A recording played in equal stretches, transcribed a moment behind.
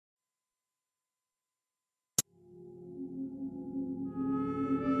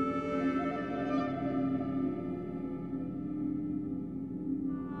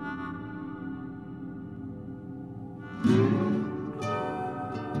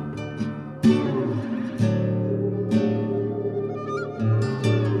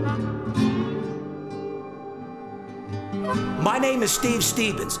name is Steve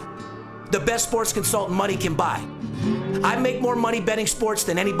Stevens, the best sports consultant money can buy. I make more money betting sports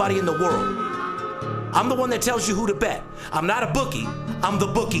than anybody in the world. I'm the one that tells you who to bet. I'm not a bookie, I'm the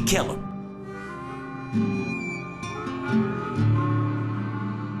bookie killer.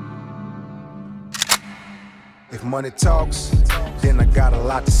 If money talks, then I got a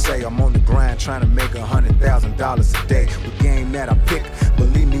lot to say. I'm on the grind trying to make $100,000 a day. With game that I pick,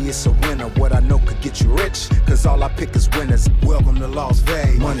 believe me, it's a winner. What I know could get you rich, cause all I pick is winners. Welcome to Las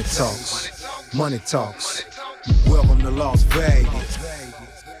Vegas. Money talks, money talks. Welcome to Las Vegas.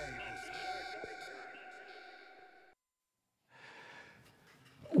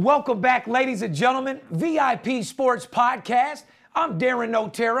 Welcome back, ladies and gentlemen. VIP Sports Podcast. I'm Darren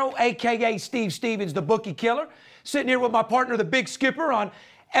Otero, a.k.a. Steve Stevens, the bookie killer, sitting here with my partner, the Big Skipper, on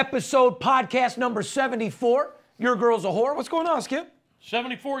podcast number 74. Your girl's a whore. What's going on, Skip?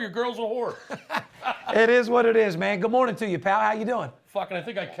 74, your girl's a whore. It is what it is, man. Good morning to you, pal. How you doing? Fucking, I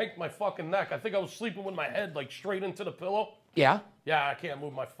think I kinked my fucking neck. I think I was sleeping with my head like straight into the pillow. Yeah? Yeah, I can't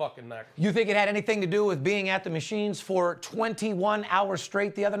move my fucking neck. You think it had anything to do with being at the machines for 21 hours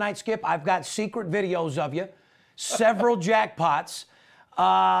straight the other night, Skip? I've got secret videos of you. Several jackpots.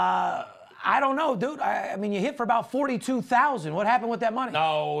 I don't know, dude. I mean, you hit for about 42,000. What happened with that money?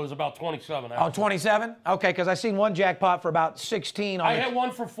 No, it was about 27. Oh, 27? Okay, because I seen one jackpot for about 16. I hit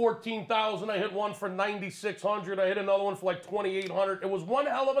one for 14,000. I hit one for 9,600. I hit another one for like 2,800. It was one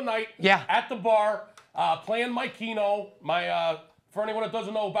hell of a night. Yeah. At the bar, playing my Keno. For anyone that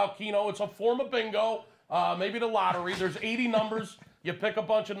doesn't know about Keno, it's a form of bingo. Maybe the lottery. There's 80 numbers. You pick a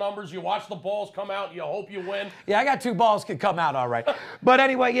bunch of numbers, you watch the balls come out, you hope you win. Yeah, I got two balls could come out all right. But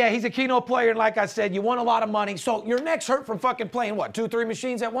anyway, yeah, he's a Keno player, and like I said, you won a lot of money. So your neck's hurt from fucking playing, what, 2, 3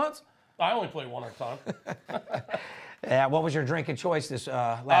 machines at once? I only play one at a time. Yeah, what was your drink of choice this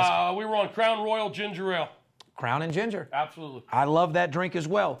last? We were on Crown Royal Ginger Ale. Crown and Ginger. Absolutely. I love that drink as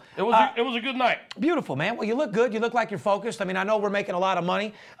well. It was a good night. Beautiful, man. Well, you look good. You look like you're focused. I mean, I know we're making a lot of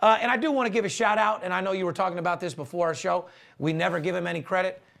money. And I do want to give a shout out, and I know you were talking about this before our show. We never give him any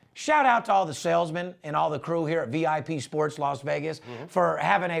credit. Shout out to all the salesmen and all the crew here at VIP Sports Las Vegas for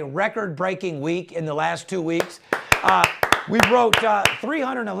having a record-breaking week in the last 2 weeks. We wrote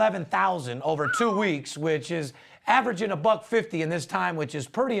 311,000 over 2 weeks, which is averaging $150 in this time, which is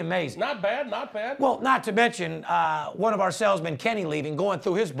pretty amazing. Not bad, not bad. Well, not to mention one of our salesmen, Kenny, leaving, going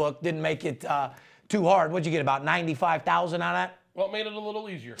through his book, didn't make it too hard. What'd you get, about 95,000 on that? Well, it made it a little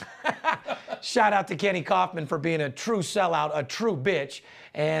easier. Shout out to Kenny Kaufman for being a true sellout, a true bitch.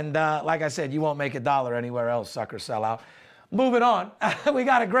 And like I said, you won't make $1 anywhere else, sucker sellout. Moving on, we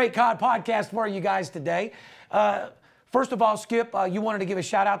got a great podcast for you guys today. First of all, Skip, you wanted to give a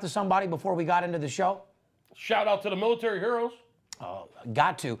shout out to somebody before we got into the show? Shout out to the military heroes.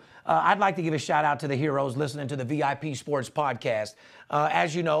 Got to. I'd like to give a shout out to the heroes listening to the VIP Sports Podcast.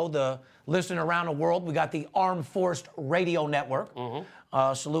 As you know, the listening around the world, we got the Armed Forces Radio Network.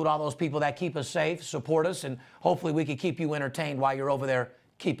 Salute all those people that keep us safe, support us, and hopefully we can keep you entertained while you're over there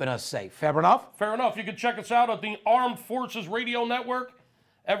keeping us safe. Fair enough? Fair enough. You can check us out at the Armed Forces Radio Network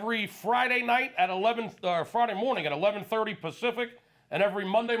every Friday night at Friday morning at 11:30 Pacific. And every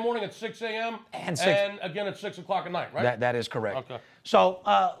Monday morning at 6 a.m. And again at 6 o'clock at night, right? That is correct. Okay. So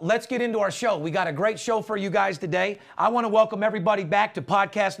let's get into our show. We got a great show for you guys today. I want to welcome everybody back to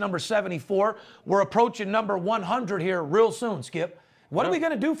podcast number 74. We're approaching number 100 here real soon, Skip. What are we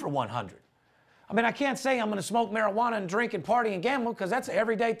going to do for 100? I mean, I can't say I'm going to smoke marijuana and drink and party and gamble because that's an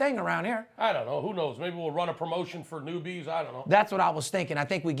everyday thing around here. I don't know. Who knows? Maybe we'll run a promotion for newbies. I don't know. That's what I was thinking. I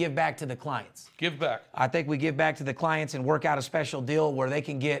think we give back to the clients. Give back. I think we give back to the clients and work out a special deal where they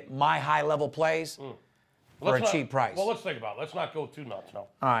can get my high-level plays for a cheap price. Well, let's think about it. Let's not go too nuts, no.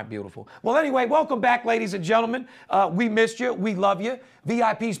 All right, beautiful. Well, anyway, welcome back, ladies and gentlemen. We missed you. We love you.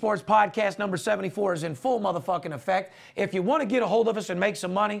 VIP Sports Podcast number 74 is in full motherfucking effect. If you want to get a hold of us and make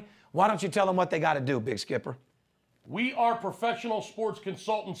some money, why don't you tell them what they got to do, Big Skipper? We are professional sports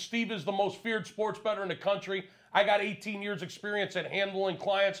consultants. Steve is the most feared sports bettor in the country. I got 18 years experience at handling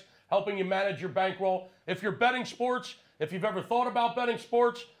clients, helping you manage your bankroll. If you're betting sports, if you've ever thought about betting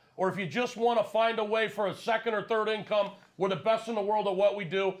sports, or if you just want to find a way for a second or third income, we're the best in the world at what we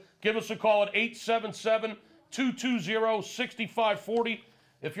do. Give us a call at 877-220-6540.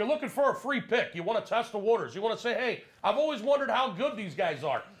 If you're looking for a free pick, you want to test the waters, you want to say, hey, I've always wondered how good these guys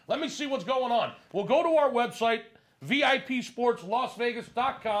are. Let me see what's going on. Well, go to our website,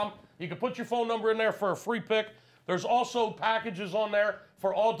 VIPSportsLasVegas.com. You can put your phone number in there for a free pick. There's also packages on there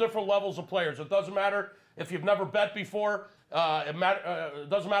for all different levels of players. It doesn't matter if you've never bet before. It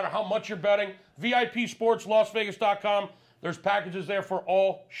doesn't matter how much you're betting. VIPSportsLasVegas.com. There's packages there for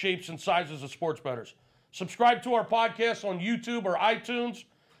all shapes and sizes of sports bettors. Subscribe to our podcast on YouTube or iTunes.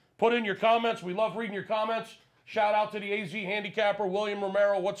 Put in your comments. We love reading your comments. Shout out to the AZ handicapper, William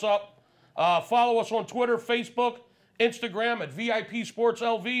Romero. What's up? Follow us on Twitter, Facebook, Instagram at VIP Sports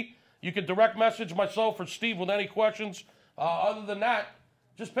LV. You can direct message myself or Steve with any questions. Other than that,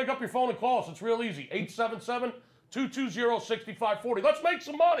 just pick up your phone and call us. It's real easy. 877-220-6540. Let's make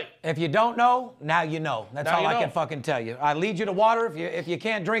some money. If you don't know, now you know. That's Now all you I know. can fucking tell you. I lead you to water. If you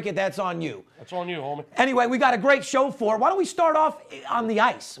can't drink it, that's on you. That's on you, homie. Anyway, we got a great show for. Why don't we start off on the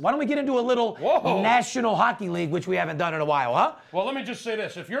ice? Why don't we get into a little Whoa. National Hockey League, which we haven't done in a while, huh? Well, let me just say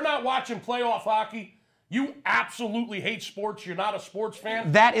this. If you're not watching playoff hockey, you absolutely hate sports. You're not a sports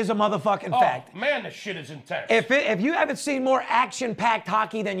fan. That is a motherfucking fact. Oh, man, this shit is intense. If you haven't seen more action-packed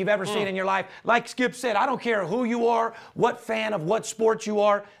hockey than you've ever seen in your life, like Skip said, I don't care who you are, what fan of what sport you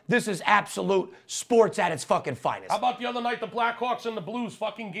are, this is absolute sports at its fucking finest. How about the other night, the Blackhawks and the Blues,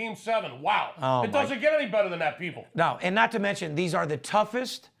 fucking Game 7? Wow. Oh, it doesn't get any better than that, people. No, and not to mention, these are the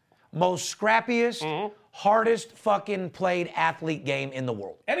toughest, most scrappiest, hardest fucking played athlete game in the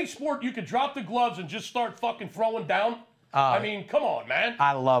world. Any sport, you could drop the gloves and just start fucking throwing down. I mean, come on, man.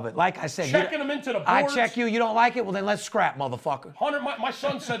 I love it. Like I said, Checking them into the boards. I check you. You don't like it? Well, then let's scrap, motherfucker. Hunter, my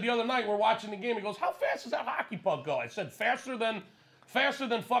son said the other night, we're watching the game, he goes, how fast does that hockey puck go? I said, faster than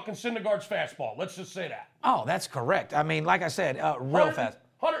fucking Syndergaard's fastball. Let's just say that. Oh, that's correct. I mean, like I said, real fast.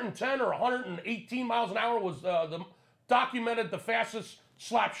 110 or 118 miles an hour was documented the fastest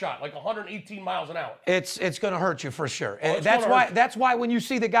slap shot, like 118 miles an hour. It's going to hurt you for sure. it's That's gonna hurt you. That's why when you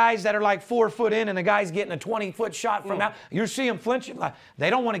see the guys that are like 4 foot in and the guy's getting a 20-foot shot from out, you see them flinching. Like, they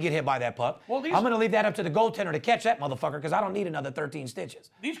don't want to get hit by that puck. Well, I'm going to leave that up to the goaltender to catch that motherfucker because I don't need another 13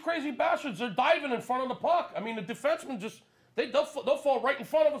 stitches. These crazy bastards, they're diving in front of the puck. I mean, the defensemen just, they'll fall right in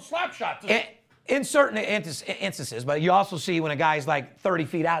front of a slap shot. In certain instances, but you also see when a guy's like 30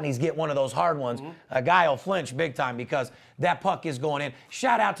 feet out and he's getting one of those hard ones, a guy will flinch big time because that puck is going in.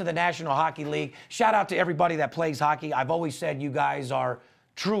 Shout out to the National Hockey League. Shout out to everybody that plays hockey. I've always said you guys are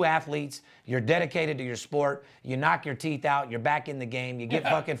true athletes. You're dedicated to your sport. You knock your teeth out, you're back in the game. You get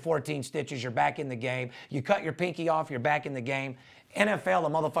fucking 14 stitches, you're back in the game. You cut your pinky off, you're back in the game. NFL, a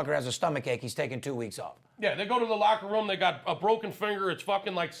motherfucker has a stomach ache, he's taking 2 weeks off. Yeah, they go to the locker room, they got a broken finger, it's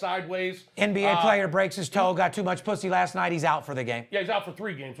fucking like sideways. NBA player breaks his toe, got too much pussy last night, he's out for the game. Yeah, he's out for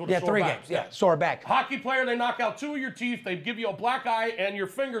 3 games. With a Yeah, sore 3 back. games. Yeah, sore back. Hockey player, they knock out 2 of your teeth, they give you a black eye, and your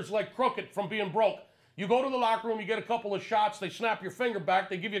finger's like crooked from being broke. You go to the locker room, you get a couple of shots, they snap your finger back,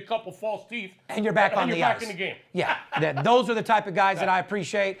 they give you a couple false teeth. And you're back on the ice. And you're back in the game. Yeah, those are the type of guys that I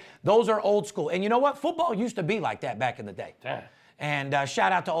appreciate. Those are old school. And you know what? Football used to be like that back in the day. Damn. And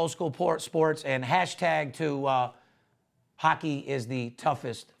shout out to old school sports and hashtag to hockey is the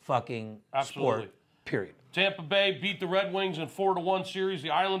toughest fucking Absolutely. sport, period. Tampa Bay beat the Red Wings in 4-1 series.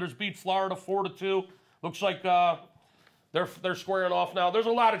 The Islanders beat Florida 4-2. Looks like they're squaring off now. There's a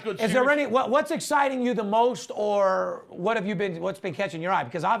lot of good series. Is there any, what's exciting you the most, or what's been catching your eye?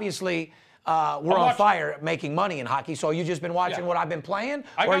 Because obviously we're on fire making money in hockey, so you just been watching what I've been playing,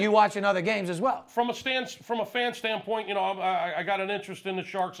 or are you watching other games as well? From a fan standpoint, you know, I got an interest in the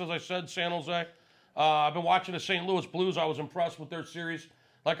Sharks, as I said, San Jose. I've been watching the St. Louis Blues. I was impressed with their series.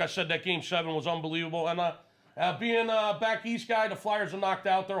 Like I said, that Game 7 was unbelievable. And being a back east guy, the Flyers are knocked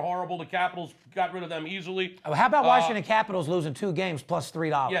out. They're horrible. The Capitals got rid of them easily. How about Washington Capitals losing 2 games plus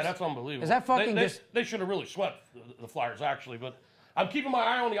 $3? Yeah, that's unbelievable. Is that fucking They should have really swept the Flyers, actually. But I'm keeping my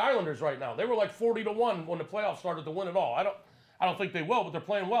eye on the Islanders right now. They were like 40-1 when the playoffs started to win it all. I don't think they will, but they're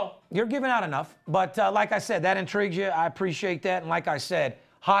playing well. You're giving out enough. But like I said, that intrigues you. I appreciate that. And like I said,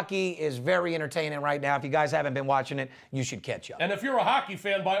 hockey is very entertaining right now. If you guys haven't been watching it, you should catch up. And if you're a hockey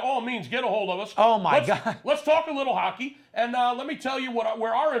fan, by all means, get a hold of us. Oh, my God. Let's talk a little hockey. And let me tell you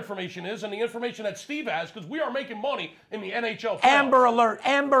where our information is and the information that Steve has, because we are making money in the NHL playoffs. Amber alert,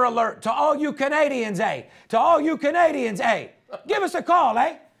 Amber alert to all you Canadians, eh? To all you Canadians, eh? Give us a call,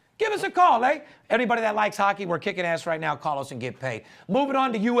 eh? Give us a call, eh? Anybody that likes hockey, we're kicking ass right now. Call us and get paid. Moving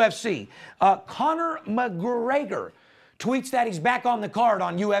on to UFC. Conor McGregor tweets that he's back on the card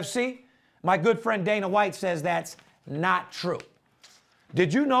on UFC. My good friend Dana White says that's not true.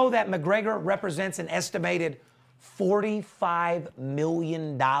 Did you know that McGregor represents an estimated $45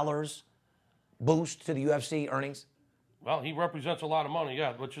 million boost to the UFC earnings? Well, he represents a lot of money,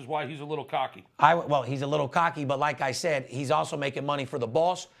 yeah, which is why he's a little cocky. Well, he's a little cocky, but like I said, he's also making money for the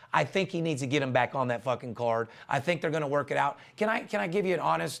boss. I think he needs to get him back on that fucking card. I think they're going to work it out. Can I give you an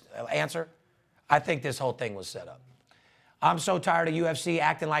honest answer? I think this whole thing was set up. I'm so tired of UFC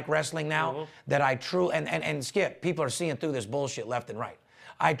acting like wrestling now that I truly, and Skip, people are seeing through this bullshit left and right.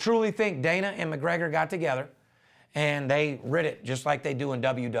 I truly think Dana and McGregor got together and they rid it just like they do in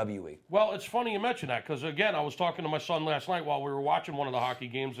WWE. Well, it's funny you mention that because, again, I was talking to my son last night while we were watching one of the hockey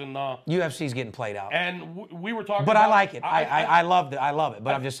games. And UFC's getting played out. And we were talking But about, I like it. I loved it. I love it.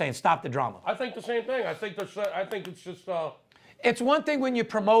 But I'm just saying, stop the drama. I think the same thing. I think it's just... It's one thing when you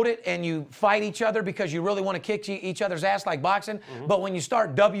promote it and you fight each other because you really want to kick each other's ass like boxing. But when you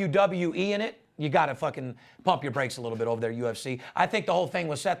start WWE in it, you got to fucking pump your brakes a little bit over there, UFC. I think the whole thing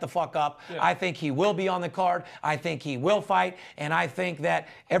was set the fuck up. Yeah. I think he will be on the card. I think he will fight. And I think that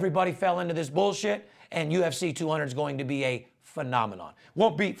everybody fell into this bullshit. And UFC 200 is going to be a phenomenon.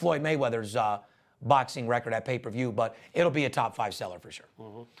 Won't beat Floyd Mayweather's boxing record at pay-per-view, but it'll be a top 5 seller for sure.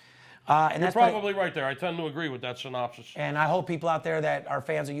 And You're that's probably right there. I tend to agree with that synopsis. And I hope people out there that are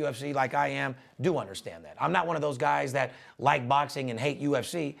fans of UFC like I am do understand that. I'm not one of those guys that like boxing and hate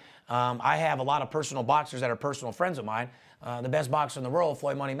UFC. I have a lot of personal boxers that are personal friends of mine. The best boxer in the world,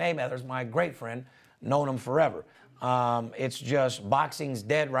 Floyd Money Mayweather, is my great friend. Known him forever. It's just boxing's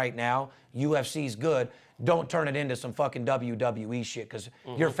dead right now. UFC's good. Don't turn it into some fucking WWE shit because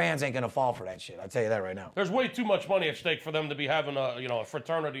your fans ain't going to fall for that shit. I'll tell you that right now. There's way too much money at stake for them to be having a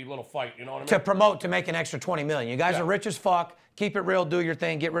fraternity little fight, you know what I mean? To promote, to make an extra $20 million. You guys are rich as fuck. Keep it real, do your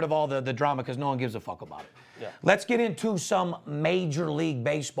thing, get rid of all the drama because no one gives a fuck about it. Yeah. Let's get into some Major League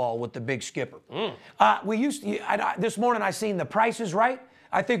Baseball with the Big Skipper. This morning I seen The Price is Right.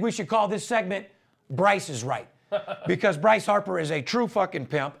 I think we should call this segment Bryce is Right because Bryce Harper is a true fucking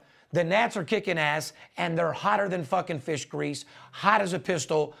pimp. The Nats are kicking ass, and they're hotter than fucking fish grease, hot as a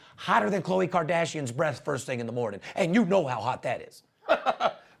pistol, hotter than Khloe Kardashian's breath first thing in the morning. And you know how hot that is.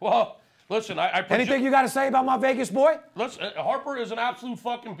 Well, listen, anything you got to say about my Vegas boy? Listen, Harper is an absolute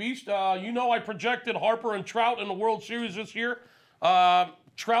fucking beast. I projected Harper and Trout in the World Series this year.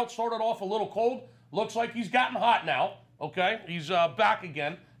 Trout started off a little cold. Looks like he's gotten hot now, okay? He's back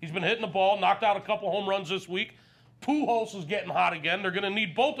again. He's been hitting the ball, knocked out a couple home runs this week. Pujols is getting hot again. They're going to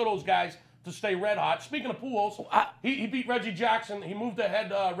need both of those guys to stay red hot. Speaking of Pujols, he beat Reggie Jackson. He moved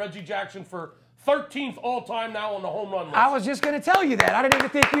ahead Reggie Jackson for 13th all-time now on the home run list. I was just going to tell you that. I didn't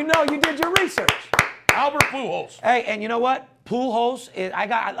even think you know. You did your research. Albert Pujols. Hey, and you know what? Pujols,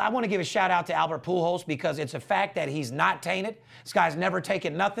 I want to give a shout-out to Albert Pujols because it's a fact that he's not tainted. This guy's never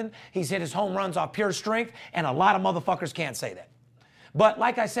taken nothing. He's hit his home runs off pure strength, and a lot of motherfuckers can't say that. But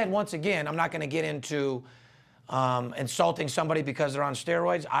like I said, once again, I'm not going to get into insulting somebody because they're on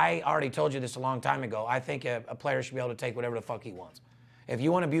steroids. I already told you this a long time ago. I think a player should be able to take whatever the fuck he wants. If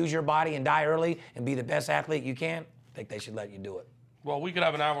you want to abuse your body and die early and be the best athlete you can, I think they should let you do it. Well, we could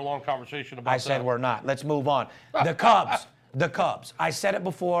have an hour-long conversation about that. I said we're not. Let's move on. The Cubs. The Cubs. I said it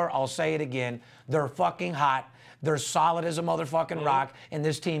before. I'll say it again. They're fucking hot. They're solid as a motherfucking rock. And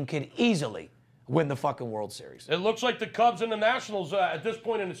this team could easily win the fucking World Series. It looks like the Cubs and the Nationals at this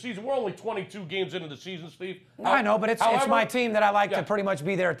point in the season. We're only 22 games into the season, Steve. I know, but it's my team that I like to pretty much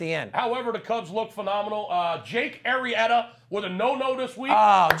be there at the end. However, the Cubs look phenomenal. Jake Arrieta with a no-no this week.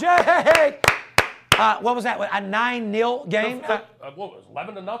 Oh, Jake! What was that? A 9-0 game? What was it,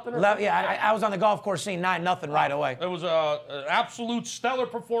 11-0? Yeah, I was on the golf course seeing 9-0 right away. It was an absolute stellar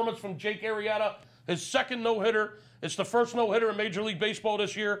performance from Jake Arrieta. His second no-hitter. It's the first no-hitter in Major League Baseball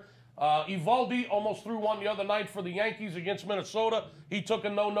this year. Evaldi almost threw one the other night for the Yankees against Minnesota. He took a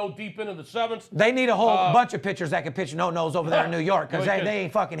no-no deep into the 7th. They need a whole bunch of pitchers that can pitch no-nos over there in New York because they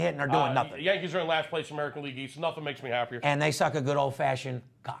ain't fucking hitting or doing nothing. The Yankees are in last place American League East. Nothing makes me happier. And they suck a good old-fashioned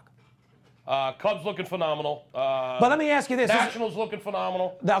cock. Cubs looking phenomenal. But let me ask you this. Nationals looking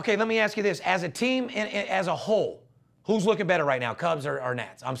phenomenal. Okay, let me ask you this. As a team, as a whole, who's looking better right now, Cubs or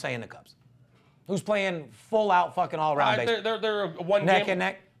Nats? I'm saying the Cubs. Who's playing full-out fucking all-around baseball? They're one neck game. and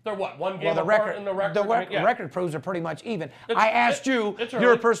neck? They're what, one game well, the apart record, in the record? Record proves are pretty much even. I asked you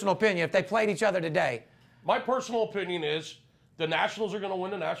your personal opinion. If they played each other today. My personal opinion is the Nationals are going to win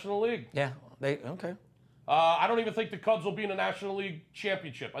the National League. Yeah, okay. I don't even think the Cubs will be in the National League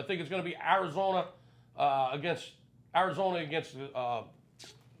championship. I think it's going to be Arizona against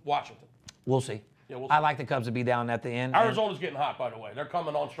Washington. We'll see. Yeah, I like the Cubs to be down at the end. Arizona's getting hot, by the way. They're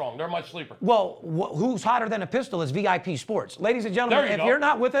coming on strong. They're my sleeper. Well, who's hotter than a pistol is VIP Sports. Ladies and gentlemen, if you're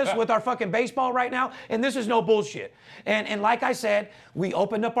not with us with our fucking baseball right now, and this is no bullshit. And like I said, we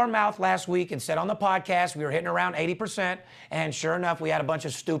opened up our mouth last week and said on the podcast we were hitting around 80%, and sure enough, we had a bunch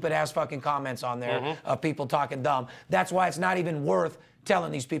of stupid-ass fucking comments on there of people talking dumb. That's why it's not even worth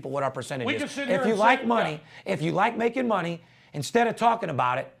telling these people what our percentage is. If you like money, if you like making money, instead of talking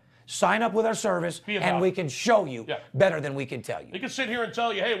about it, sign up with our service, and we can show you better than we can tell you. You can sit here and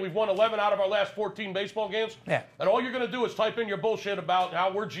tell you, hey, we've won 11 out of our last 14 baseball games. Yeah. And all you're going to do is type in your bullshit about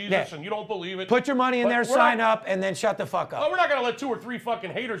how we're Jesus and you don't believe it. Put your money in there, sign up, and then shut the fuck up. Well, we're not going to let 2 or 3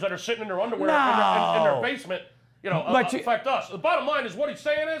 fucking haters that are sitting in their underwear in their basement affect us. The bottom line is what he's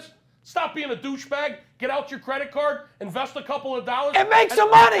saying is, stop being a douchebag. Get out your credit card, invest a couple of dollars, and make some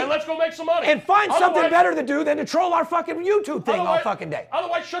money. And let's go make some money. And find something better to do than to troll our fucking YouTube thing all fucking day.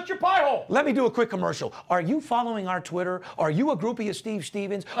 Otherwise, shut your pie hole. Let me do a quick commercial. Are you following our Twitter? Are you a groupie of Steve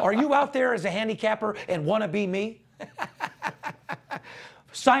Stevens? Are you out there as a handicapper and want to be me?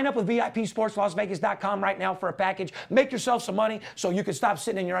 Sign up with VIPSportsLasVegas.com right now for a package. Make yourself some money so you can stop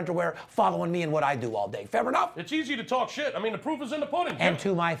sitting in your underwear following me and what I do all day. Fair enough? It's easy to talk shit. I mean, the proof is in the pudding. And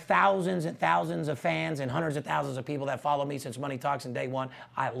to my thousands and thousands of fans and hundreds of thousands of people that follow me since Money Talks in day one,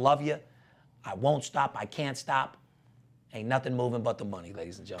 I love you. I won't stop. I can't stop. Ain't nothing moving but the money,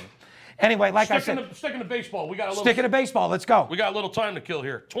 ladies and gentlemen. Anyway, like I said, sticking to baseball. We got a little. Sticking to baseball. Let's go. We got a little time to kill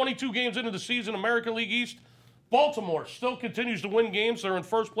here. 22 games into the season, American League East. Baltimore still continues to win games. They're in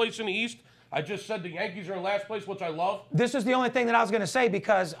first place in the East. I just said the Yankees are in last place, which I love. This is the only thing that I was going to say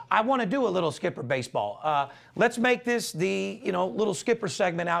because I want to do a little Skipper baseball. Let's make this the little Skipper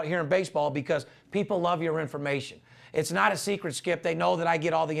segment out here in baseball because people love your information. It's not a secret, Skip. They know that I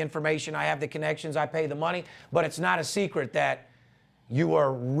get all the information. I have the connections. I pay the money. But it's not a secret that you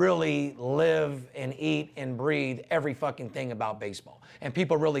are really live and eat and breathe every fucking thing about baseball. And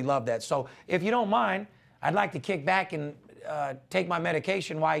people really love that. So if you don't mind, I'd like to kick back and take my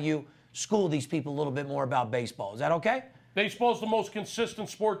medication while you school these people a little bit more about baseball. Is that okay? Baseball's the most consistent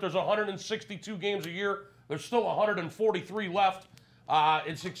sport. There's 162 games a year. There's still 143 left.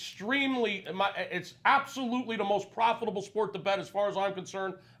 It's absolutely the most profitable sport to bet as far as I'm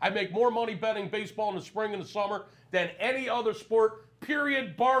concerned. I make more money betting baseball in the spring and the summer than any other sport,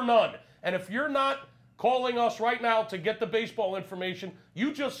 period, bar none. And if you're not calling us right now to get the baseball information,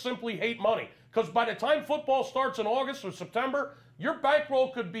 you just simply hate money. Because by the time football starts in August or September, your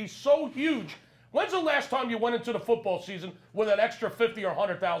bankroll could be so huge. When's the last time you went into the football season with an extra $50,000 or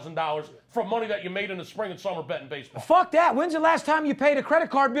 $100,000 from money that you made in the spring and summer betting baseball? Fuck that. When's the last time you paid a credit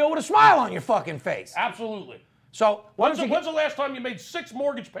card bill with a smile on your fucking face? Absolutely. So when's the last time you made 6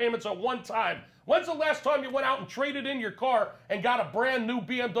 mortgage payments at one time? When's the last time you went out and traded in your car and got a brand new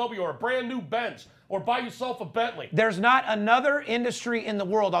BMW or a brand new Benz? Or buy yourself a Bentley. There's not another industry in the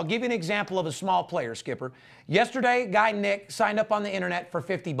world. I'll give you an example of a small player, Skipper. Yesterday, guy Nick signed up on the internet for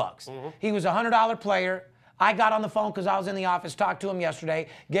 $50. Mm-hmm. He was a $100 player. I got on the phone because I was in the office, talked to him yesterday,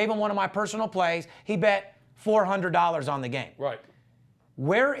 gave him one of my personal plays. He bet $400 on the game. Right.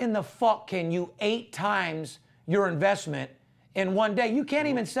 Where in the fuck can you 8 times your investment in one day? You can't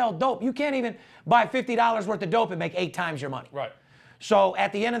even sell dope. You can't even buy $50 worth of dope and make 8 times your money. Right. So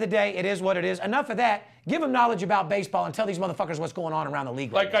at the end of the day, it is what it is. Enough of that. Give them knowledge about baseball and tell these motherfuckers what's going on around the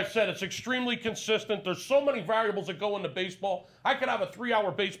league. Like I said, it's extremely consistent. There's so many variables that go into baseball. I could have a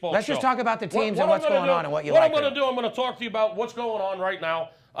 3-hour baseball Let's show. just talk about the teams and what's going on and what you like. What I'm going to do, I'm going to talk to you about what's going on right now.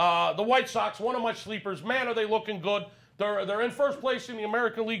 The White Sox, one of my sleepers. Man, are they looking good. They're in first place in the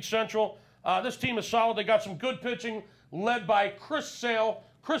American League Central. This team is solid. They got some good pitching led by Chris Sale.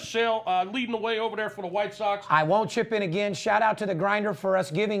 Chris Sale leading the way over there for the White Sox. I won't chip in again. Shout out to the Grinder for us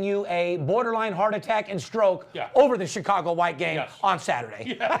giving you a borderline heart attack and stroke over the Chicago White game on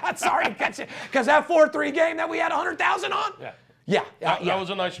Saturday. Yeah. Sorry to catch it. Because that 4-3 game that we had 100,000 on? Yeah. That was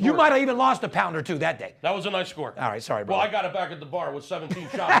a nice score. You might have even lost a pound or two that day. That was a nice score. All right, sorry, bro. Well, I got it back at the bar with 17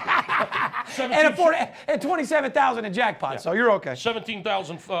 shots. and 27,000 in jackpot, so you're okay.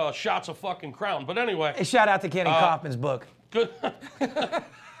 17,000 shots of fucking Crown. But anyway. Hey, shout out to Kenny Kaufman's book. Good.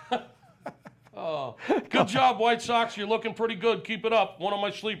 Good job, White Sox. You're looking pretty good. Keep it up. One of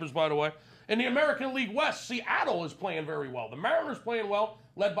my sleepers, by the way. In the American League West, Seattle is playing very well. The Mariners playing well,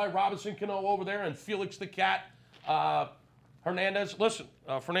 led by Robinson Cano over there and Felix the Cat Hernandez. Listen,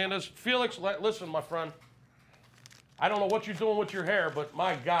 Felix, listen, my friend. I don't know what you're doing with your hair, but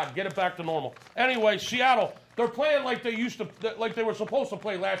my God, get it back to normal. Anyway, Seattle, they're playing like they used to, like they were supposed to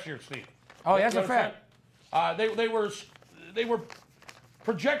play last year, Steve. Oh, that's a fact. They were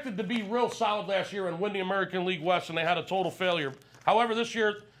projected to be real solid last year and win the American League West, and they had a total failure. However, this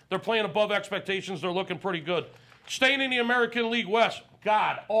year, they're playing above expectations. They're looking pretty good. Staying in the American League West,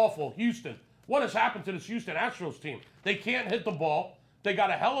 God, awful. Houston. What has happened to this Houston Astros team? They can't hit the ball. They got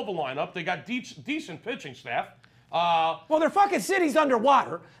a hell of a lineup. They got decent pitching staff. Well, their fucking city's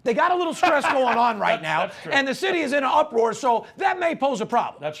underwater. They got a little stress going on right now, and the city is in an uproar, so that may pose a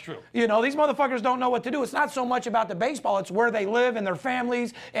problem. That's true. You know, these motherfuckers don't know what to do. It's not so much about the baseball. It's where they live and their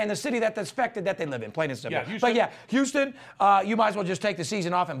families and the city that's affected that they live in, plain and simple. Yeah, Houston. But yeah, Houston, you might as well just take the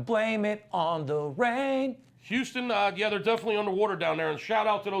season off and blame it on the rain. Houston, yeah, they're definitely underwater down there, and shout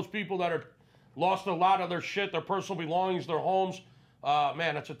out to those people that are lost a lot of their shit, their personal belongings, their homes.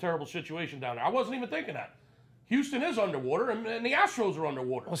 Man, that's a terrible situation down there. I wasn't even thinking that. Houston is underwater, and the Astros are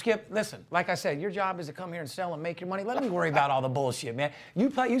underwater. Well, Skip, listen, like I said, your job is to come here and sell and make your money. Let me worry about all the bullshit, man.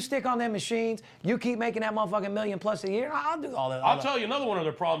 You stick on them machines, you keep making that motherfucking $1 million plus a year, I'll do all that. I'll tell you another one of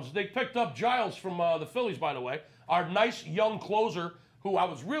their problems. They picked up Giles from the Phillies, by the way, our nice young closer who I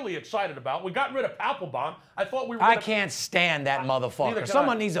was really excited about. We got rid of Papelbon. I thought we were I can't stand that motherfucker.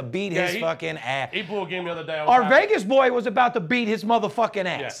 Someone needs to beat his fucking ass. He blew a game the other day. Our Vegas boy was about to beat his motherfucking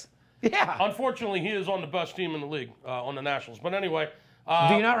ass. Yeah. Unfortunately, he is on the best team in the league, on the Nationals. But anyway.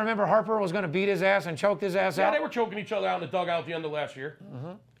 Do you not remember Harper was going to beat his ass and choked his ass out? Yeah, they were choking each other out in the dugout at the end of last year.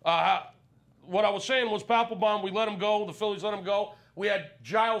 What I was saying was Papelbon, we let him go. The Phillies let him go. We had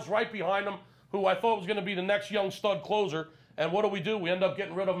Giles right behind him, who I thought was going to be the next young stud closer. And what do? We end up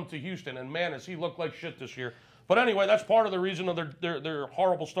getting rid of him to Houston. And, man, has he looked like shit this year. But anyway, that's part of the reason of their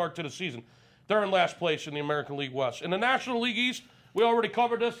horrible start to the season. They're in last place in the American League West. In the National League East, we already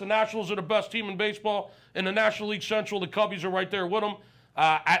covered this. The Nationals are the best team in baseball. In the National League Central, the Cubbies are right there with them.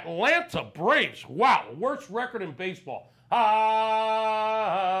 Atlanta Braves, wow, worst record in baseball. God,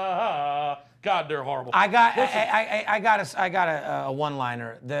 they're horrible. I got a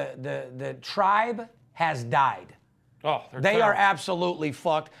one-liner. The tribe has died. Oh, they are absolutely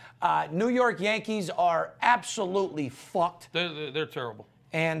fucked. New York Yankees are absolutely fucked. They're terrible.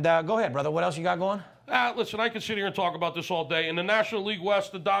 And go ahead, brother. What else you got going? Listen, I can sit here and talk about this all day. In the National League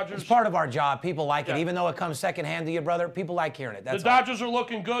West, the Dodgers... It's part of our job. People like it. Even though it comes secondhand to you, brother, people like hearing it. That's the Dodgers are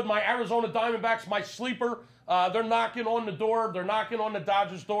looking good. My Arizona Diamondbacks, my sleeper, they're knocking on the door. They're knocking on the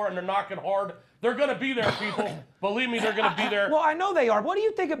Dodgers' door, and they're knocking hard. They're going to be there, people. Believe me, they're going to be there. Well, I know they are. What do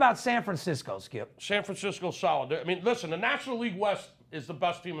you think about San Francisco, Skip? San Francisco's solid. I mean, listen, the National League West is the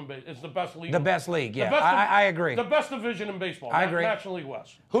best team in baseball. It's the best league. The best league, yeah. I agree. The best division in baseball. I agree. National League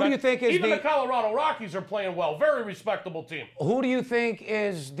West. Who do you think is Even the Colorado Rockies are playing well. Very respectable team. Who do you think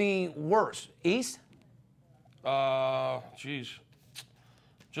is the worst? East? Geez.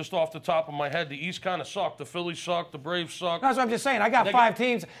 Just off the top of my head, the East kind of sucked. The Phillies suck. The Braves suck. That's what I'm just saying. I got five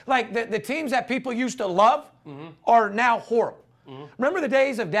teams. Like, the teams that people used to love are now horrible. Remember the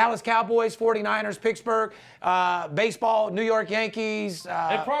days of Dallas Cowboys, 49ers, Pittsburgh, baseball, New York Yankees?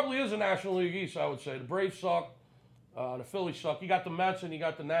 It probably is a National League East, I would say. The Braves suck. The Phillies suck. You got the Mets and you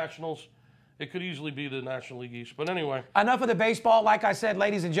got the Nationals. It could easily be the National League East. But anyway. Enough of the baseball. Like I said,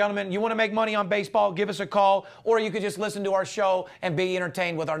 ladies and gentlemen, you want to make money on baseball, give us a call. Or you could just listen to our show and be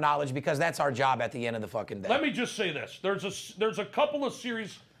entertained with our knowledge, because that's our job at the end of the fucking day. Let me just say this. There's a couple of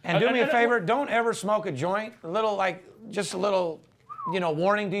series. And do me a favor, don't ever smoke a joint. Just a little,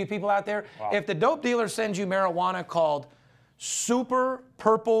 warning to you people out there. Wow. If the dope dealer sends you marijuana called Super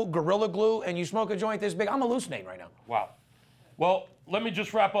Purple Gorilla Glue and you smoke a joint this big, I'm hallucinating right now. Wow. Well, let me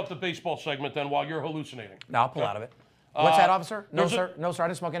just wrap up the baseball segment then while you're hallucinating. No, I'll pull out of it. What's that, officer? No, sir. No, sir. I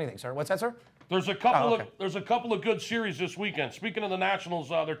didn't smoke anything, sir. What's that, sir? There's a couple of good series this weekend. Speaking of the Nationals,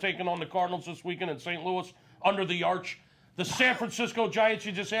 they're taking on the Cardinals this weekend in St. Louis under the arch. The San Francisco Giants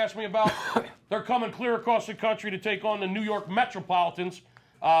you just asked me about, they're coming clear across the country to take on the New York Metropolitans.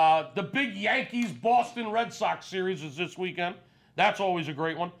 The big Yankees-Boston Red Sox series is this weekend. That's always a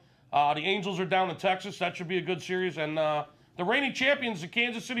great one. The Angels are down in Texas. That should be a good series. And the reigning champions, the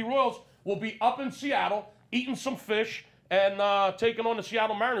Kansas City Royals, will be up in Seattle eating some fish and taking on the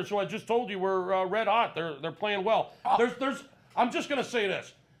Seattle Mariners, who I just told you were red hot. They're playing well. I'm just going to say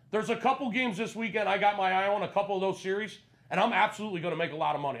this. There's a couple games this weekend I got my eye on, a couple of those series, and I'm absolutely going to make a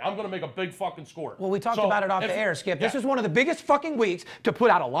lot of money. I'm going to make a big fucking score. Well, we talked about it off the air, Skip. This is one of the biggest fucking weeks to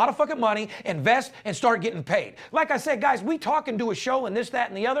put out a lot of fucking money, invest, and start getting paid. Like I said, guys, we talk and do a show and this, that,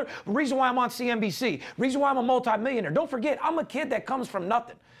 and the other. The reason why I'm on CNBC, reason why I'm a multimillionaire. Don't forget, I'm a kid that comes from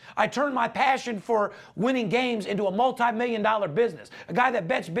nothing. I turned my passion for winning games into a multi-million-dollar business. A guy that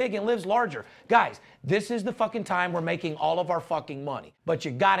bets big and lives larger. Guys, this is the fucking time we're making all of our fucking money. But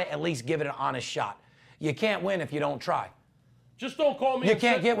you gotta at least give it an honest shot. You can't win if you don't try. Just don't call me. You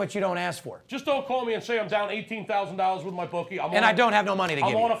can't get what you don't ask for. Just don't call me and say I'm down $18,000 with my bookie. I don't have no money to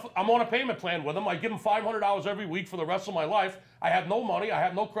give you. I'm on a payment plan with them. I give them $500 every week for the rest of my life. I have no money. I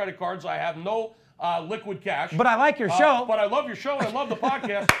have no credit cards. I have no liquid cash. But I like your show. But I love your show and I love the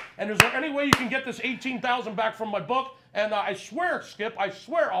podcast. And is there any way you can get this $18,000 back from my book? And I swear, Skip, I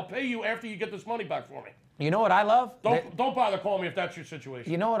swear I'll pay you after you get this money back for me. You know what I love? Don't bother calling me if that's your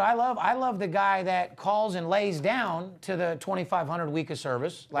situation. You know what I love? I love the guy that calls and lays down to the 2,500 week of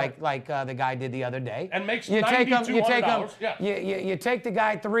service, like the guy did the other day. And makes $9,200. Yeah. You take the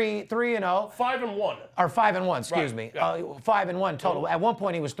guy 3-0. 5-1. Or 5-1. Excuse me. Yeah. 5-1 total. At one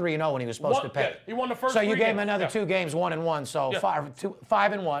point he was 3-0 when he was supposed to pay. Yeah, he won the first. So you gave him games. another 2 games, 1-1. So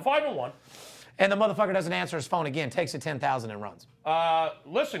 5-1. 5-1. and the motherfucker doesn't answer his phone again, takes the 10,000 and runs.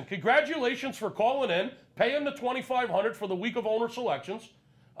 Listen, congratulations for calling in, paying the $2,500 for the week of owner selections,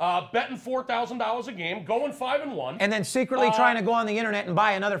 betting $4,000 a game, going 5-1. And then secretly trying to go on the internet and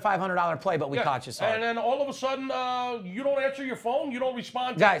buy another $500 play, but we caught you, sorry. And then all of a sudden, you don't answer your phone, you don't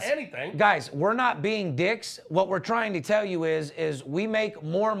respond to anything. Guys, we're not being dicks. What we're trying to tell you is we make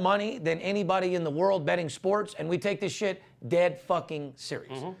more money than anybody in the world betting sports, and we take this shit dead fucking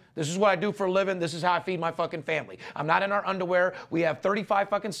serious. This is what I do for a living. This is how I feed my fucking family. I'm not in our underwear. We have 35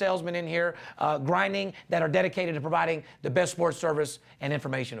 fucking salesmen in here grinding that are dedicated to providing the best sports service and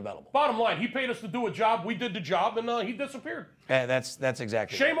information available. Bottom line, he paid us to do a job. We did the job, and he disappeared. That's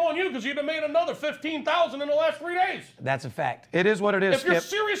exactly Shame on you, because you'd have made another $15,000 in the last 3 days. That's a fact. It is what it is, If you're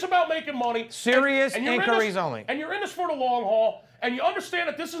serious about making money, serious and you're inquiries only, and you're in this for the long haul, and you understand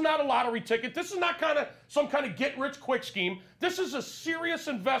that this is not a lottery ticket, this is not some kind of get-rich-quick scheme. This is a serious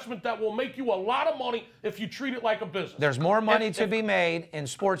investment that will make you a lot of money if you treat it like a business. There's more money to be made in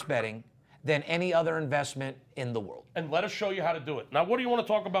sports betting than any other investment in the world. And let us show you how to do it. Now, what do you want to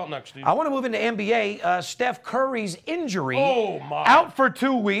talk about next, Steve? I want to move into NBA. Steph Curry's injury, out for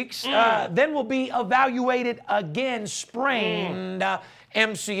 2 weeks, then will be evaluated again, sprained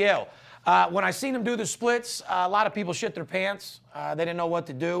MCL. When I seen him do the splits, a lot of people shit their pants. They didn't know what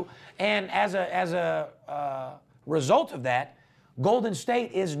to do. And as a result of that, Golden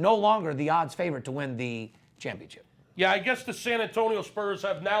State is no longer the odds favorite to win the championship. Yeah, I guess the San Antonio Spurs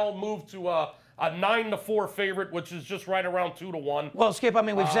have now moved to a 9-4 favorite, which is just right around 2-1. Well, Skip, I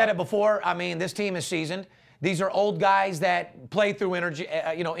mean, we've said it before. I mean, this team is seasoned. These are old guys that play through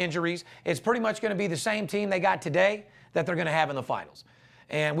injuries. It's pretty much going to be the same team they got today that they're going to have in the finals.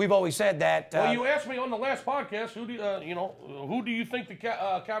 And we've always said that. Well, you asked me on the last podcast, who do you think the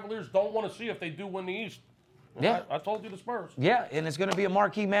Cavaliers don't want to see if they do win the East? Yeah, I told you the Spurs. Yeah, and it's going to be a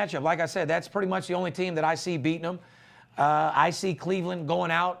marquee matchup. Like I said, that's pretty much the only team that I see beating them. I see Cleveland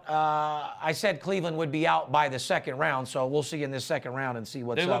going out. I said Cleveland would be out by the second round, so we'll see in this second round and see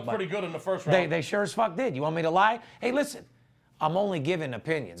what's up. They looked pretty good in the first round. They sure as fuck did. You want me to lie? Hey, listen, I'm only giving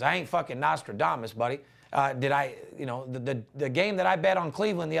opinions. I ain't fucking Nostradamus, buddy. Did I, the game that I bet on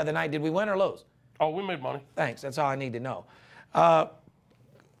Cleveland the other night, did we win or lose? Oh, we made money. Thanks. That's all I need to know.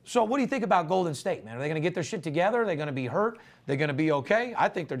 So what do you think about Golden State, man? Are they going to get their shit together? Are they going to be hurt? They're going to be okay? I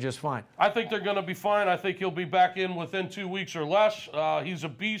think they're just fine. I think they're going to be fine. I think he'll be back in within 2 weeks or less. He's a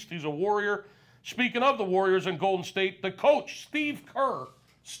beast. He's a warrior. Speaking of the Warriors and Golden State, the coach, Steve Kerr.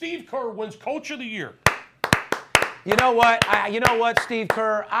 Steve Kerr wins Coach of the Year. You know what, Steve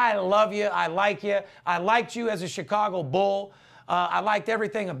Kerr? I love you. I like you. I liked you as a Chicago Bull. I liked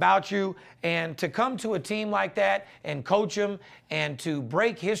everything about you. And to come to a team like that and coach them and to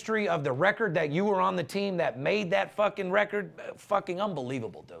break history of the record that you were on the team that made that fucking record, fucking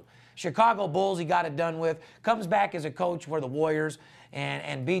unbelievable, dude. Chicago Bulls, he got it done with. Comes back as a coach for the Warriors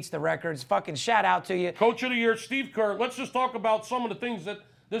and beats the records. Fucking shout out to you. Coach of the Year, Steve Kerr. Let's just talk about some of the things that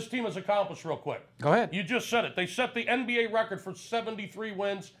this team has accomplished real quick. Go ahead. You just said it. They set the NBA record for 73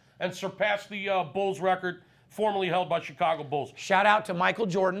 wins and surpassed the Bulls record formerly held by Chicago Bulls. Shout out to Michael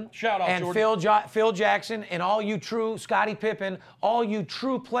Jordan. Shout out, and Jordan. Phil Jackson and all you true, Scottie Pippen, all you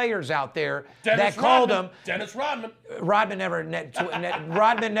true players out there Dennis that called Rodman. him. Dennis Rodman.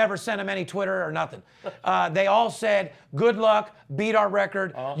 Rodman never sent him any Twitter or nothing. They all said, good luck, beat our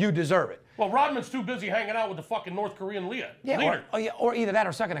record, you deserve it. Well, Rodman's too busy hanging out with the fucking North Korean leader. Or either that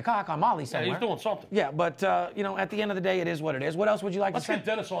or sucking a cock on Molly somewhere. Yeah, he's doing something. Yeah, but, at the end of the day, it is what it is. What else would you like Let's to say? get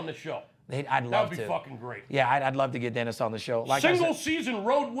Dennis on this show. I'd love to. That would be fucking great. Yeah, I'd love to get Dennis on the show. Like Single season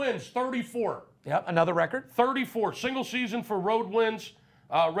road wins, 34. Yep, another record. 34. Single season for road wins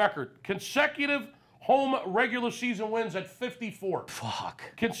record. Consecutive home regular season wins at 54. Fuck.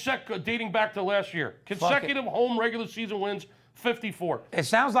 Dating back to last year. Consecutive home regular season wins, 54. It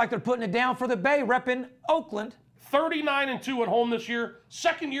sounds like they're putting it down for the Bay, repping Oakland. 39-2 at home this year.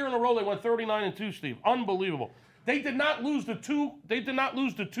 Second year in a row they went 39-2, Steve. Unbelievable. They did not lose the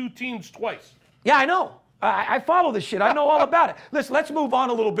two teams twice. Yeah, I know. I follow this shit. I know all about it. Listen, let's move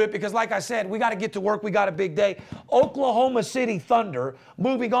on a little bit because, like I said, we got to get to work. We got a big day. Oklahoma City Thunder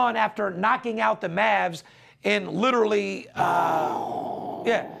moving on after knocking out the Mavs in literally,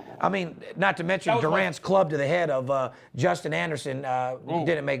 I mean, not to mention Durant's club to the head of Justin Anderson.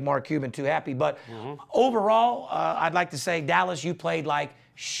 Didn't make Mark Cuban too happy. But overall, I'd like to say, Dallas, you played like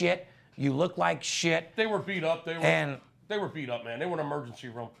shit. You look like shit. They were beat up. They were beat up, man. They were in an emergency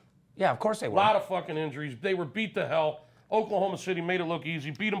room. Yeah, of course they were. A lot of fucking injuries. They were beat to hell. Oklahoma City made it look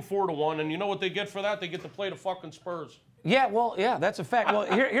easy. Beat them 4-1. And you know what they get for that? They get to play the fucking Spurs. Yeah, well, yeah, that's a fact. Well,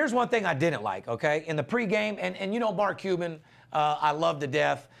 here's one thing I didn't like, okay? In the pregame, and you know Mark Cuban, I love to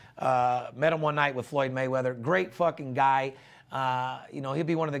death. Met him one night with Floyd Mayweather. Great fucking guy. You know, he'll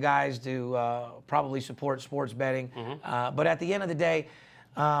be one of the guys to probably support sports betting. But at the end of the day,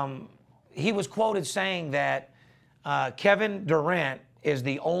 he was quoted saying that Kevin Durant is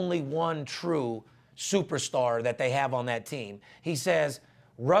the only one true superstar that they have on that team. He says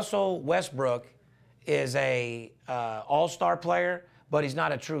Russell Westbrook is a all-star player, but he's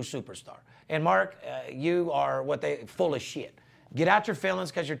not a true superstar. And Mark, you are full of shit. Get out your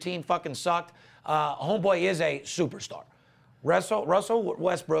feelings because your team fucking sucked. Homeboy is a superstar. Russell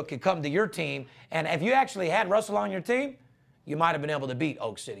Westbrook could come to your team, and if you actually had Russell on your team, you might have been able to beat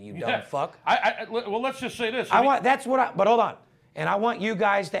Oak City, you dumb fuck. Well, let's just say this. But hold on. And I want you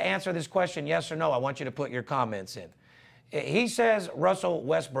guys to answer this question, yes or no. I want you to put your comments in. He says Russell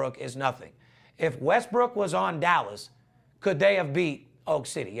Westbrook is nothing. If Westbrook was on Dallas, could they have beat Oak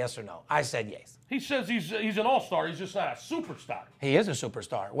City, yes or no? I said yes. He says he's an all-star. He's just not a superstar. He is a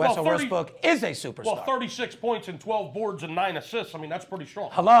superstar. Russell Westbrook is a superstar. Well, 36 points and 12 boards and 9 assists. I mean, that's pretty strong.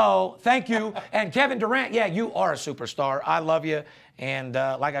 Hello. Thank you. And Kevin Durant, yeah, you are a superstar. I love you. And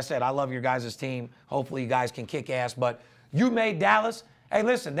like I said, I love your guys' team. Hopefully you guys can kick ass. But you made Dallas. Hey,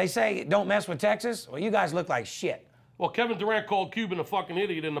 listen, they say don't mess with Texas. Well, you guys look like shit. Well, Kevin Durant called Cuban a fucking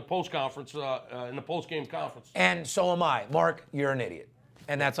idiot in the post-conference, in the post-game conference. And so am I. Mark, you're an idiot.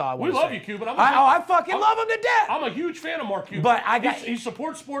 And that's all I want to say. We love you, Cuban. I fucking love him to death. I'm a huge fan of Mark Cuban. But he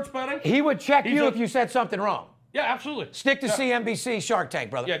supports sports betting. He would check you if you said something wrong. Yeah, absolutely. Stick to CNBC Shark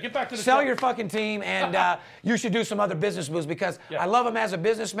Tank, brother. Yeah, get back to the Sell your fucking team, and you should do some other business moves because I love him as a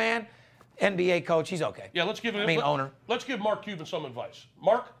businessman. NBA coach, he's okay. Yeah, let's give owner. Let's give Mark Cuban some advice.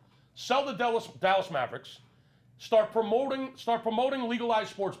 Mark, sell the Dallas Mavericks. Start promoting legalized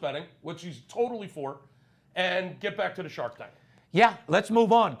sports betting, which he's totally for, and get back to the Shark Tank. Yeah, let's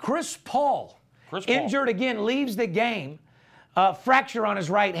move on. Chris Paul, injured again, leaves the game, fracture on his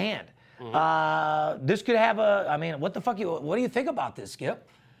right hand. This could have what the fuck? What do you think about this, Skip?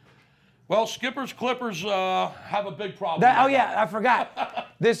 Well, Skipper's Clippers have a big problem. I forgot.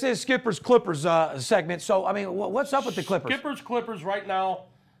 This is Skipper's Clippers segment. So, I mean, what's up with the Clippers? Skipper's Clippers right now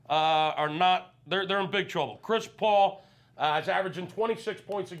are not. They're in big trouble. Chris Paul is averaging 26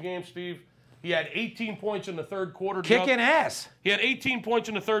 points a game, Steve. He had 18 points in the third quarter. Kicking ass. He had 18 points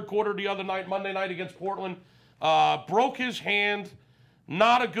in the third quarter the other night, Monday night against Portland. Broke his hand.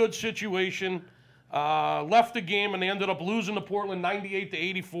 Not a good situation. Left the game, and they ended up losing to Portland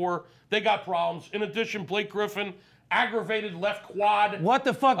 98-84. They got problems. In addition, Blake Griffin, aggravated left quad. What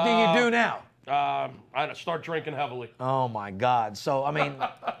the fuck do you do now? I start drinking heavily. Oh, my God. So, I mean,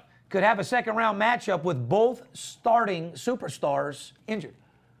 could have a second-round matchup with both starting superstars injured.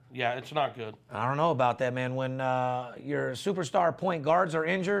 Yeah, it's not good. I don't know about that, man. When your superstar point guards are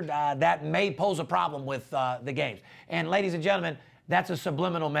injured, that may pose a problem with the games. And ladies and gentlemen, that's a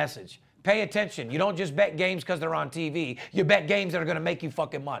subliminal message. Pay attention. You don't just bet games because they're on TV. You bet games that are going to make you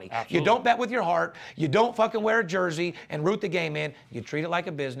fucking money. Absolutely. You don't bet with your heart. You don't fucking wear a jersey and root the game in. You treat it like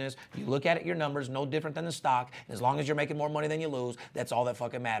a business. You look at it, your numbers, no different than the stock. As long as you're making more money than you lose, that's all that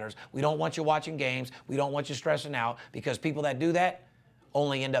fucking matters. We don't want you watching games. We don't want you stressing out because people that do that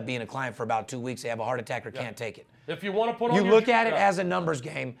only end up being a client for about 2 weeks. They have a heart attack or can't take it. If you want to put on you look at it as a numbers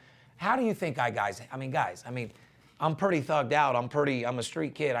game. How do you think guys, I'm pretty thugged out. I'm a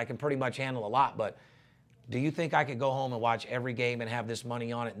street kid. I can pretty much handle a lot, but do you think I could go home and watch every game and have this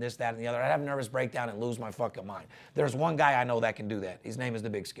money on it and this, that, and the other? I'd have a nervous breakdown and lose my fucking mind. There's one guy I know that can do that. His name is the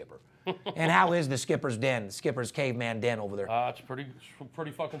Big Skipper. And how is the Skipper's den, Skipper's caveman den over there? It's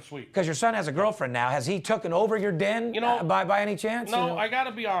pretty fucking sweet. Because your son has a girlfriend now. Has he taken over your den by any chance? No, I got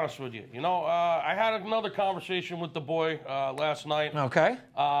to be honest with you. I had another conversation with the boy last night. Okay.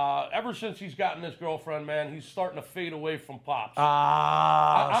 Ever since he's gotten this girlfriend, man, he's starting to fade away from Pops.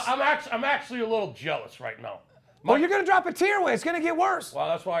 I'm actually a little jealous right now. Well, you're going to drop a tear away. It's going to get worse. Well,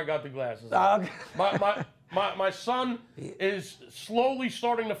 that's why I got the glasses. My son is slowly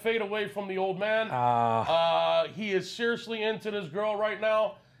starting to fade away from the old man. He is seriously into this girl right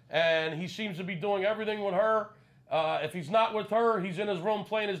now, and he seems to be doing everything with her. If he's not with her, he's in his room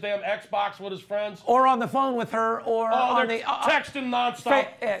playing his damn Xbox with his friends. Or on the phone with her, or on the... texting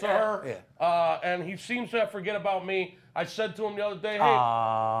nonstop to her. Yeah. And he seems to forget about me. I said to him the other day, hey...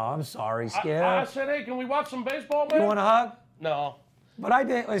 I'm sorry, Skip. I said, hey, can we watch some baseball, man? You want a hug? No. But I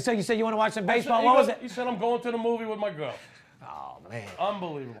did. So you said you want to watch some baseball. What was it? He said, I'm going to the movie with my girl. Oh, man.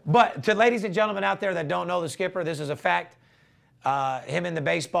 Unbelievable. But to ladies and gentlemen out there that don't know the Skipper, this is a fact. Him and the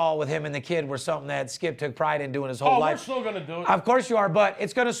baseball with him and the kid were something that Skip took pride in doing his whole life. We're still going to do it. Of course you are, but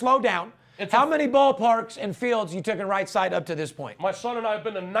it's going to slow down. How many ballparks and fields you took in right side up to this point? My son and I have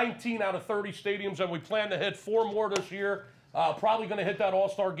been to 19 out of 30 stadiums, and we plan to hit 4 more this year. Probably going to hit that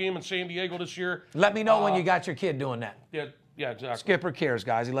All-Star game in San Diego this year. Let me know when you got your kid doing that. Yeah, exactly. Skipper cares,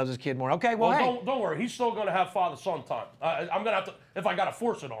 guys. He loves his kid more. Okay, well, hey. Don't worry. He's still going to have father-son time. I'm going to have to, if I got to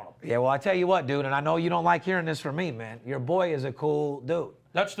force it on him. Yeah, well, I tell you what, dude, and I know you don't like hearing this from me, man. Your boy is a cool dude.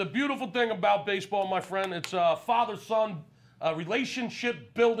 That's the beautiful thing about baseball, my friend. It's a father-son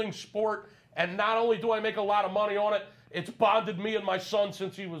relationship-building sport, and not only do I make a lot of money on it, it's bonded me and my son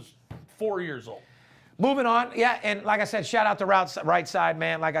since he was 4 years old. Moving on, yeah, and like I said, shout out to right side,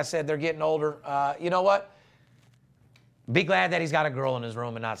 man. Like I said, they're getting older. You know what? Be glad that he's got a girl in his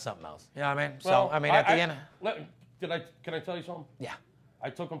room and not something else. You know what I mean? Well, so, I mean, at the end. Can I tell you something? Yeah. I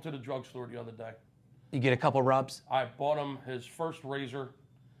took him to the drugstore the other day. You get a couple rubs? I bought him his first razor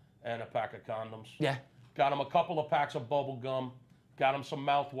and a pack of condoms. Yeah. Got him a couple of packs of bubble gum. Got him some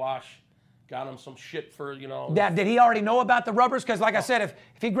mouthwash. Got him some shit for, you know. Now, did he already know about the rubbers? Because, like I said, if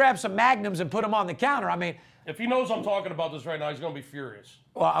he grabs some Magnums and put them on the counter, I mean. If he knows I'm talking about this right now, he's going to be furious.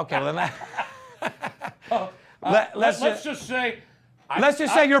 Well, okay. Well, let's just say. Let's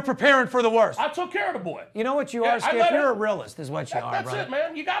just say you're preparing for the worst. I took care of the boy. You know what you are, Skip? You're a realist, is what you are, That's brother. it,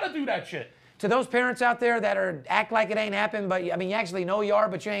 man. You got to do that shit. To those parents out there that act like it ain't happened, but I mean, you actually know you are,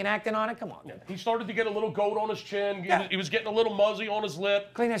 but you ain't acting on it. Come on. Yeah. He started to get a little goat on his chin. Yeah. He was getting a little muzzy on his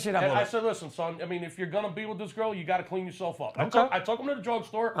lip. Clean that shit up. And I said, listen, son. I mean, if you're gonna be with this girl, you got to clean yourself up. Okay. I took him to the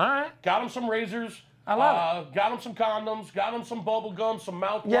drugstore. All right. Got him some razors. I love it. Got him some condoms. Got him some bubble gum, some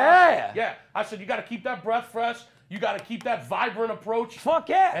mouthwash. Yeah. Yeah. I said, you got to keep that breath fresh. You got to keep that vibrant approach. Fuck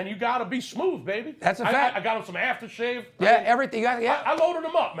yeah. And you got to be smooth, baby. That's a fact. I got him some aftershave. Yeah, everything. Yeah. I loaded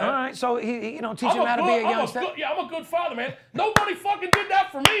him up, man. All right, so he teach him how to be a young step. I'm a good father, man. Nobody fucking did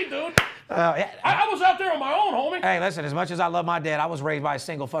that for me, dude. Yeah. I was out there on my own, homie. Hey, listen, as much as I love my dad, I was raised by a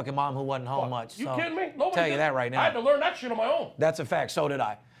single fucking mom who wasn't home much. You so kidding me? Nobody tell you did. that right now. I had to learn that shit on my own. That's a fact. So did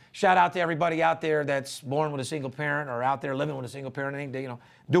I. Shout out to everybody out there that's born with a single parent or out there living with a single parent. You know,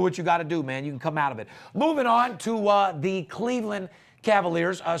 do what you got to do, man. You can come out of it. Moving on to the Cleveland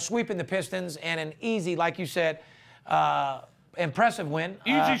Cavaliers sweeping the Pistons and an easy, like you said, impressive win.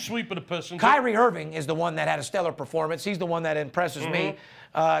 Easy sweep of the Pistons. Kyrie Irving is the one that had a stellar performance. He's the one that impresses me.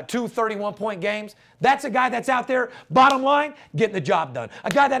 2 31-point games. That's a guy that's out there, bottom line, getting the job done.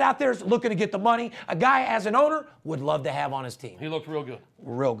 A guy that out there is looking to get the money. A guy, as an owner, would love to have on his team. He looked real good.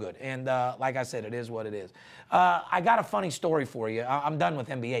 Real good. And like I said, it is what it is. I got a funny story for you. I'm done with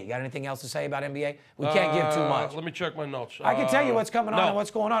NBA. You got anything else to say about NBA? We can't give too much. Let me check my notes. I can tell you what's coming on and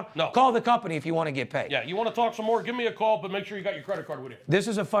what's going on. No. Call the company if you want to get paid. Yeah, you want to talk some more, give me a call, but make sure you got your credit card with you. This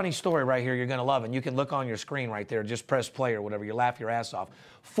is a funny story right here. You're going to love it. And you can look on your screen right there. Just press play or whatever. You laugh your ass off.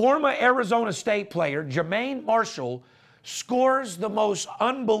 Former Arizona State player Jermaine Marshall scores the most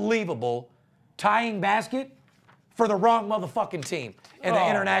unbelievable tying basket for the wrong motherfucking team in the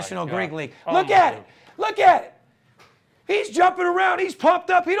International Greek League. Look at it. Look at it. He's jumping around. He's pumped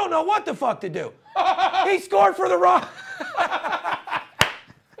up. He don't know what the fuck to do. He scored for the wrong.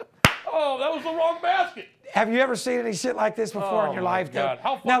 Oh, that was the wrong basket. Have you ever seen any shit like this before in your life, dude?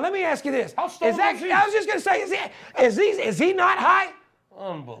 Now let me ask you this: How stoned was he? I was just gonna say, is he not high?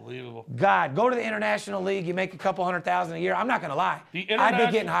 Unbelievable. God, go to the International League. You make a couple $100,000 a year. I'm not gonna lie. I'd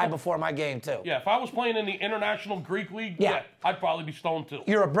be getting high before my game too. Yeah, if I was playing in the International Greek League, yeah I'd probably be stoned too.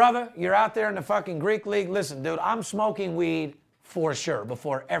 You're a brother. You're out there in the fucking Greek League. Listen, dude, I'm smoking weed for sure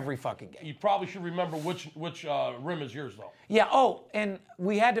before every fucking game. You probably should remember which rim is yours though. Yeah. Oh, and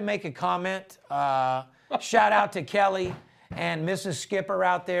we had to make a comment. Shout out to Kelly and Mrs. Skipper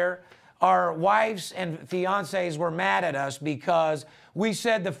out there. Our wives and fiancés were mad at us because we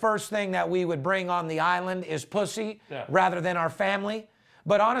said the first thing that we would bring on the island is pussy rather than our family.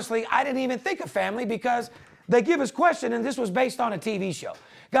 But honestly, I didn't even think of family because they give us questions, and this was based on a TV show.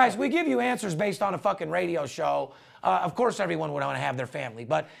 Guys, we give you answers based on a fucking radio show. Of course, everyone would want to have their family.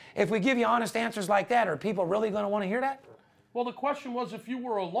 But if we give you honest answers like that, are people really going to want to hear that? Well, the question was if you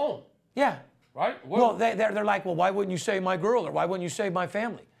were alone. Yeah. Right? Well, they're like, well, why wouldn't you say my girl or why wouldn't you say my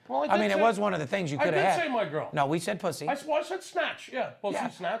family? Well, I mean, it was one of the things you could have had. I did say my girl. No, we said pussy. I said snatch. Yeah, pussy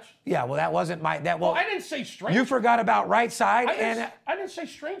snatch. Yeah, well, that wasn't my. Well, I didn't say strange. You forgot about right side. I didn't say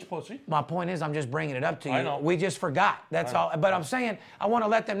strange pussy. My point is, I'm just bringing it up to you. I know. We just forgot. That's all. But I'm saying, I want to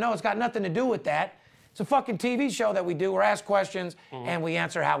let them know it's got nothing to do with that. It's a fucking TV show that we do. We're asked questions, and we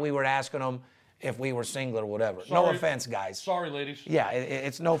answer how we were asking them if we were single or whatever. Sorry. No offense, guys. Sorry, ladies. Yeah,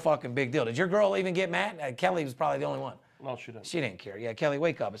 it's no fucking big deal. Did your girl even get mad? Kelly was probably the only one. No, she didn't. She didn't care. Yeah, Kelly,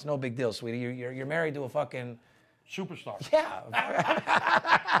 wake up. It's no big deal, sweetie. You're married to a fucking Superstar.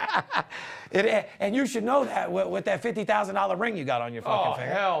 Yeah. And you should know that with that $50,000 ring you got on your fucking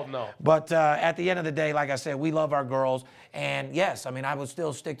finger. Oh, hell no. But at the end of the day, like I said, we love our girls. And yes, I mean, I would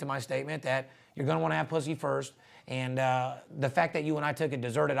still stick to my statement that you're going to want to have pussy first. And the fact that you and I took a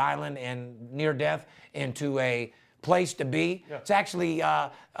deserted island and near death into a place to be, it's actually...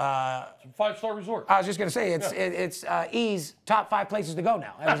 5-star resort. I was just going to say, it's E's top 5 places to go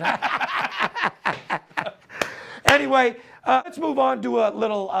now. Anyway, let's move on to a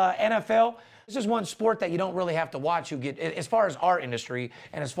little NFL. This is one sport that you don't really have to watch. You get, as far as our industry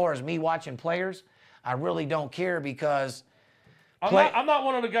and as far as me watching players, I really don't care because... I'm not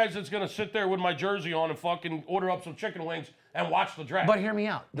one of the guys that's going to sit there with my jersey on and fucking order up some chicken wings and watch the draft. But hear me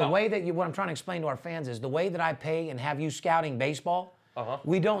out. The way that what I'm trying to explain to our fans is the way that I pay and have you scouting baseball,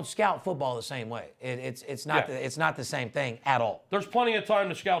 we don't scout football the same way. It's not the same thing at all. There's plenty of time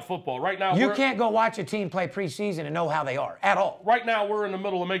to scout football. Right now, you can't go watch a team play preseason and know how they are at all. Right now, we're in the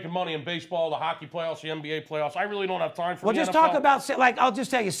middle of making money in baseball, the hockey playoffs, the NBA playoffs. I really don't have time for Well, the just NFL. talk about, like, I'll just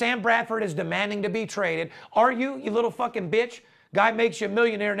tell you, Sam Bradford is demanding to be traded. Are you little fucking bitch? Guy makes you a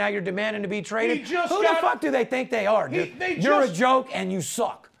millionaire, now you're demanding to be traded. Who the fuck do they think they are, dude? You're a joke and you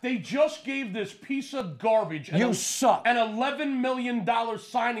suck. They just gave this piece of garbage an $11 million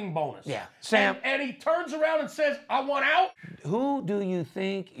signing bonus. Yeah, Sam. And he turns around and says, I want out? Who do you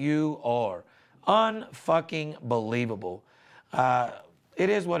think you are? Unfucking believable. It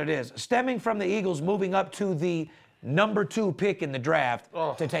is what it is. Stemming from the Eagles moving up to the number 2 pick in the draft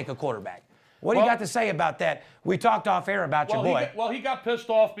to take a quarterback. What do you got to say about that? We talked off air about your boy. He got pissed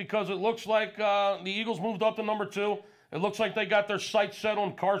off because it looks like the Eagles moved up to number 2. It looks like they got their sights set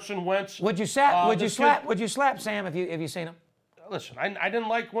on Carson Wentz. Would you slap Sam if you seen him? Listen, I didn't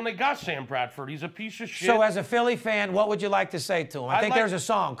like when they got Sam Bradford. He's a piece of shit. So as a Philly fan, what would you like to say to him? I think there's a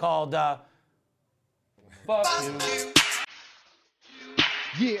song called Fuck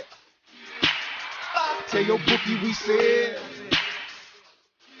You. Yeah. Tell your bookie we said.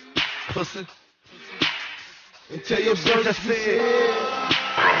 Pussy. And tell your service we said.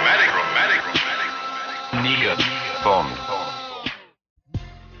 Romantic. Nigga. Bond.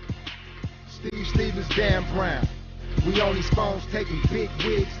 Steve Stevens, Dan Brown. We on these phones taking big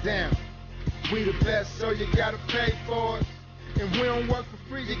wigs down. We the best, so you gotta pay for us. And we don't work for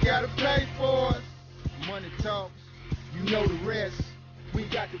free, you gotta pay for us. Money talks, you know the rest. We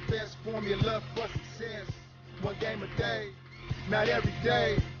got the best formula for success. One game a day, not every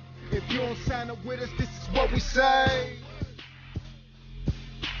day. If you don't sign up with us, this is what we say.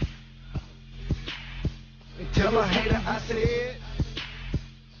 And tell a hater I said.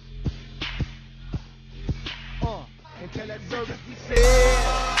 And tell that service we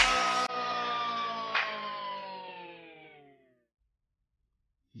said.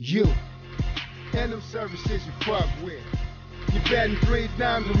 You and them services you fuck with. You betting 3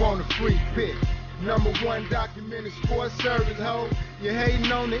 times and want a free pick. Number 1 documented sports service, ho. You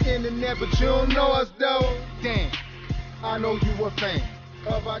hating on the internet, but you don't know us, though. Damn, I know you a fan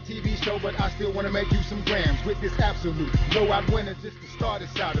of our TV show, but I still want to make you some grams with this absolute blowout winner just to start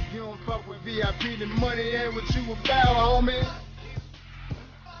us out. If you don't fuck with VIP, then money ain't what you about, homie.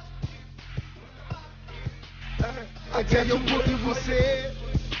 I tell your bookie we said,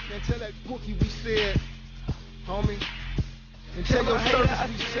 and tell that bookie we said, homie. And tell your service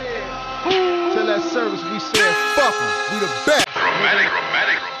we said, tell that service we said, fuck 'em, we the best. Romantic.